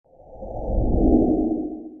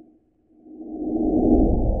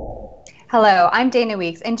Hello, I'm Dana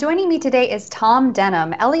Weeks, and joining me today is Tom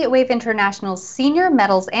Denham, Elliott Wave International's Senior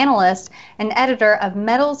Metals Analyst and editor of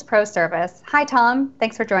Metals Pro Service. Hi, Tom.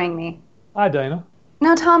 Thanks for joining me. Hi, Dana.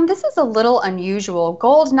 Now, Tom, this is a little unusual.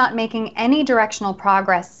 Gold not making any directional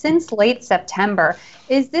progress since late September.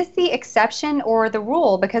 Is this the exception or the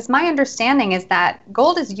rule? Because my understanding is that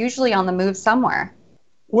gold is usually on the move somewhere.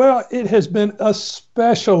 Well, it has been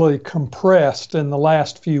especially compressed in the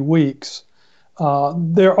last few weeks.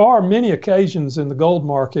 There are many occasions in the gold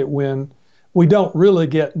market when we don't really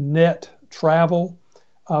get net travel,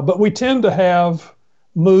 but we tend to have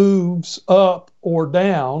moves up or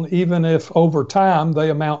down, even if over time they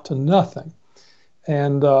amount to nothing.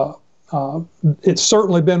 And it's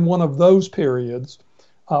certainly been one of those periods.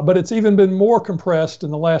 But it's even been more compressed in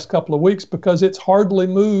the last couple of weeks because it's hardly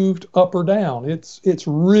moved up or down. It's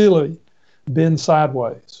really been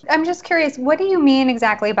sideways. I'm just curious, what do you mean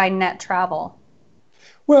exactly by net travel?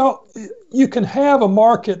 Well, you can have a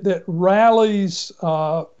market that rallies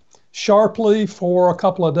sharply for a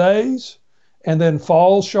couple of days and then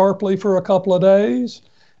falls sharply for a couple of days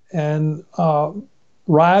and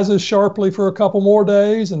rises sharply for a couple more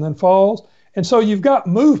days and then falls. And so you've got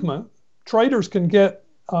movement. Traders can get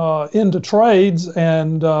into trades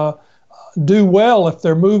and do well if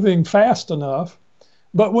they're moving fast enough.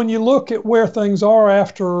 But when you look at where things are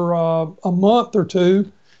after a month or two,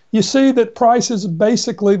 you see that price is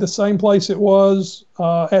basically the same place it was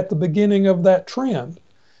at the beginning of that trend.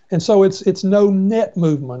 And so it's no net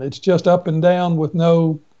movement. It's just up and down with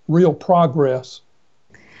no real progress.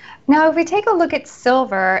 Now, if we take a look at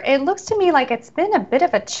silver, it looks to me like it's been a bit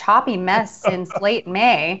of a choppy mess since late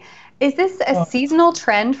May. Is this a seasonal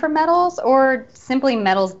trend for metals or simply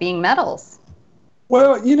metals being metals?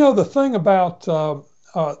 Well, you know, the thing about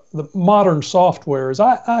the modern software is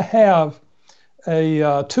I have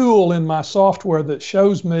a tool in my software that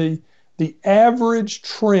shows me the average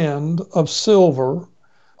trend of silver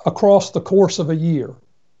across the course of a year.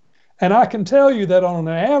 And I can tell you that on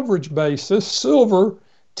an average basis, silver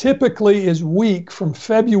typically is weak from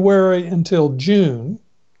February until June.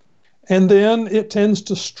 And then it tends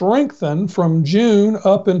to strengthen from June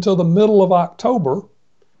up until the middle of October.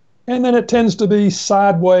 And then it tends to be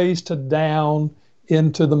sideways to down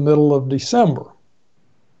into the middle of December.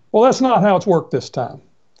 Well, that's not how it's worked this time.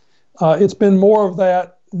 It's been more of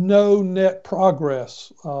that no net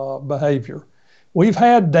progress behavior. We've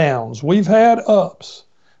had downs, we've had ups,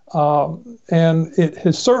 and it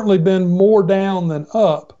has certainly been more down than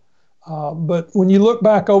up. But when you look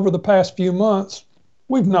back over the past few months,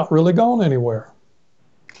 we've not really gone anywhere.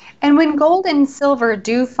 And when gold and silver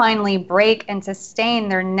do finally break and sustain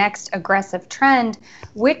their next aggressive trend,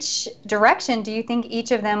 which direction do you think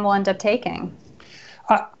each of them will end up taking?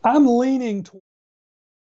 I'm leaning